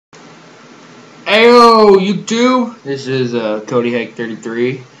Yo, YouTube! This is Cody Hake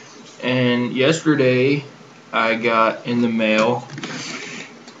 33, and yesterday I got in the mail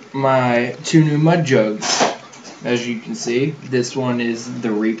my 2 new Mudjugs. As you can see, this one is the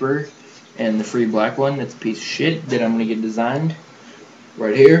Reaper, and the free black one, that's a piece of shit that I'm going to get designed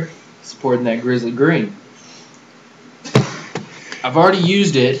right here, supporting that grizzly green. I've already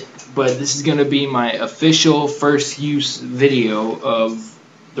used it, but this is going to be my official first use video of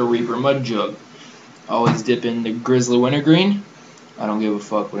the Reaper Mudjug. Always dip in the grizzly wintergreen. I don't give a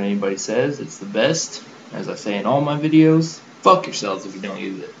fuck what anybody says. It's the best. As I say in all my videos, fuck yourselves if you don't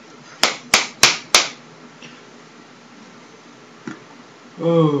use it.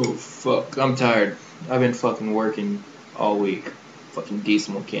 Oh, fuck. I'm tired. I've been fucking working all week. Fucking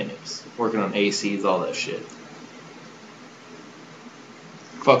diesel mechanics. Working on ACs, all that shit.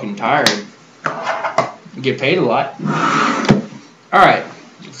 Fucking tired. Get paid a lot. Alright.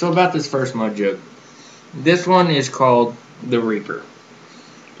 So about this first Mudjug. This one is called the Reaper.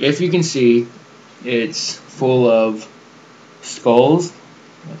 If you can see, it's full of skulls.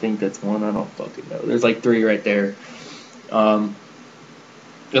 I think that's one. I don't fucking know. There's like 3 right there. It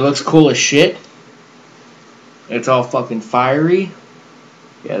looks cool as shit. It's all fucking fiery.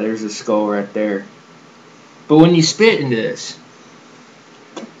 Yeah, there's a skull right there. But when you spit into this,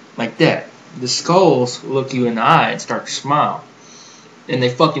 like that, the skulls look you in the eye and start to smile. And they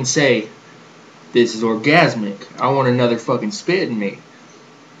fucking say, "This is orgasmic. I want another fucking spit in me."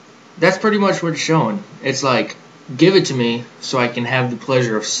 That's pretty much what it's showing. It's like, give it to me so I can have the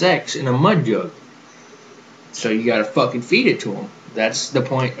pleasure of sex in a Mudjug. So you gotta fucking feed it to them. That's the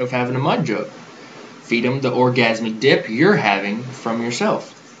point of having a Mudjug. Feed them the orgasmic dip you're having from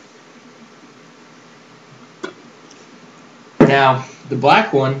yourself. Now, the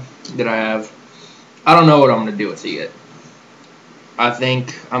black one that I have, I don't know what I'm gonna do with it yet. I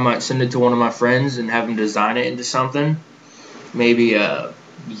think I might send it to one of my friends and have them design it into something. Maybe a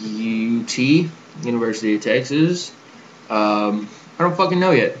UT, University of Texas. I don't fucking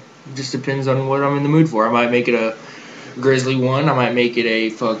know yet. It just depends on what I'm in the mood for. I might make it a grizzly one. I might make it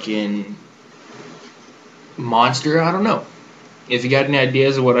a fucking monster. I don't know. If you got any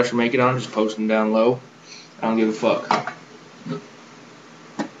ideas of what I should make it on, just post them down low. I don't give a fuck.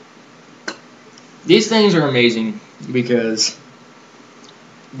 These things are amazing because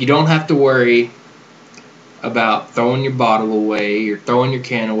you don't have to worry about throwing your bottle away or throwing your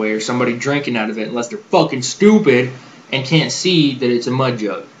can away or somebody drinking out of it unless they're fucking stupid and can't see that it's a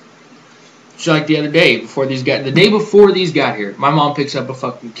Mudjug. Just like the other day, the day before these got here, my mom picks up a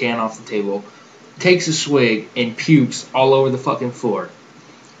fucking can off the table, takes a swig, and pukes all over the fucking floor.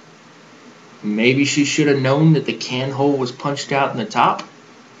 Maybe she should have known that the can hole was punched out in the top?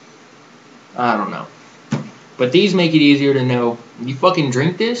 I don't know. But these make it easier to know, you fucking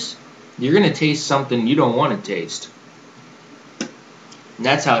drink this, you're going to taste something you don't want to taste. And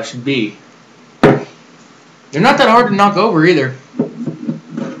that's how it should be. They're not that hard to knock over either.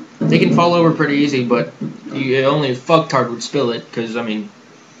 They can fall over pretty easy, but only a fucktard would spill it, because, I mean,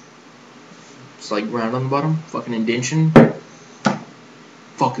 it's like round on the bottom, fucking indentation.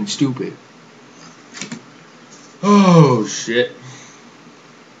 Fucking stupid. Oh, shit.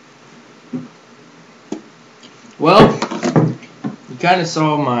 Well, you kind of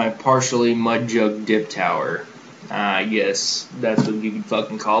saw my partially Mudjug dip tower. I guess that's what you could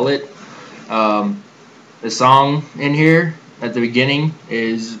fucking call it. The song in here at the beginning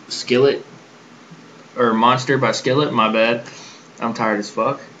is Skillet, or Monster by Skillet, my bad. I'm tired as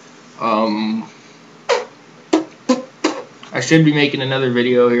fuck. I should be making another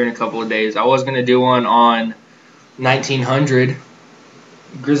video here in a couple of days. I was going to do one on 1900.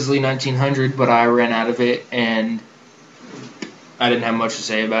 Grizzly 1900, but I ran out of it and I didn't have much to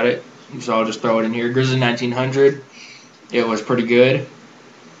say about it, so I'll just throw it in here. Grizzly 1900, it was pretty good.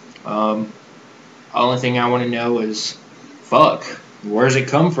 Only thing I want to know is, fuck, where's it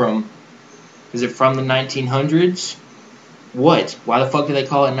come from? Is it from the 1900s? What? Why the fuck do they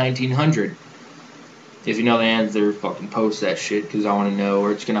call it 1900? If you know the answer, fucking post that shit, because I want to know,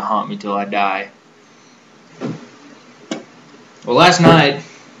 or it's going to haunt me till I die. Well, last night,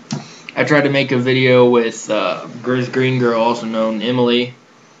 I tried to make a video with Grizz Green Girl, also known Emily,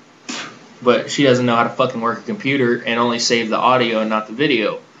 but she doesn't know how to fucking work a computer and only save the audio and not the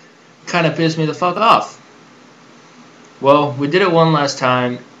video. Kind of pissed me the fuck off. Well, we did it one last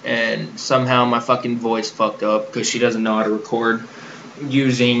time, and somehow my fucking voice fucked up because she doesn't know how to record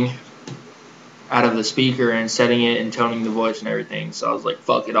using out of the speaker and setting it and toning the voice and everything. So I was like,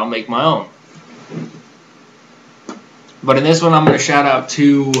 fuck it, I'll make my own. But in this one, I'm going to shout out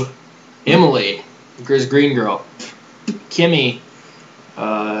to Emily, Grizz Green Girl, Kimmy,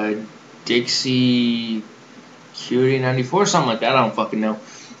 Dixie Cutie 94, something like that. I don't fucking know.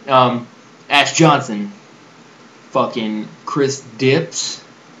 Ash Johnson. Fucking Chris Dips.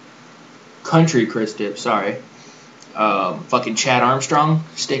 Country Chris Dips, sorry. Fucking Chad Armstrong,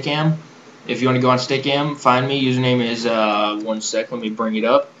 Stickam. If you want to go on Stickam, find me. Username is, one sec, let me bring it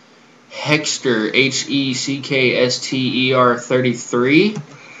up. Hexter, Heckster 33.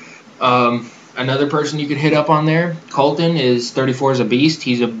 Another person you could hit up on there, Colton, is 34 is a beast.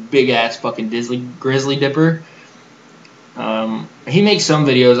 He's a big-ass fucking grizzly dipper. He makes some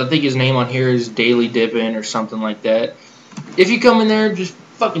videos. I think his name on here is Daily Dippin or something like that. If you come in there, just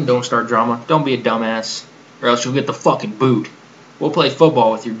fucking don't start drama. Don't be a dumbass, or else you'll get the fucking boot. We'll play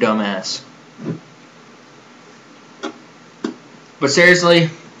football with your dumbass. But seriously,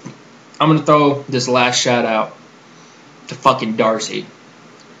 I'm going to throw this last shout out to fucking Darcy.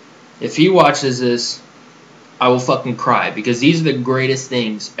 If he watches this, I will fucking cry, because these are the greatest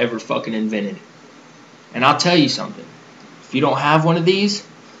things ever fucking invented. And I'll tell you something. If you don't have one of these,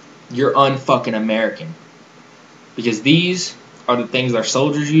 you're unfucking American. Because these are the things our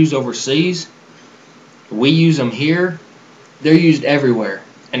soldiers use overseas. We use them here. They're used everywhere.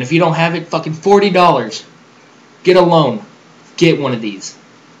 And if you don't have it, fucking $40. Get a loan. Get one of these.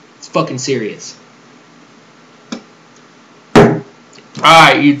 It's fucking serious.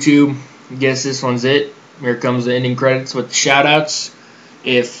 Alright, YouTube. I guess this one's it. Here comes the ending credits with the shoutouts.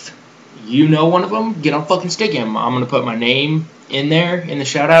 If you know one of them, get on fucking Stickam. I'm going to put my name in there in the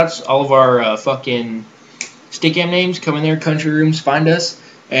shoutouts. All of our fucking Stickam names, come in there, country rooms, find us.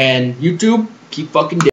 And YouTube, keep fucking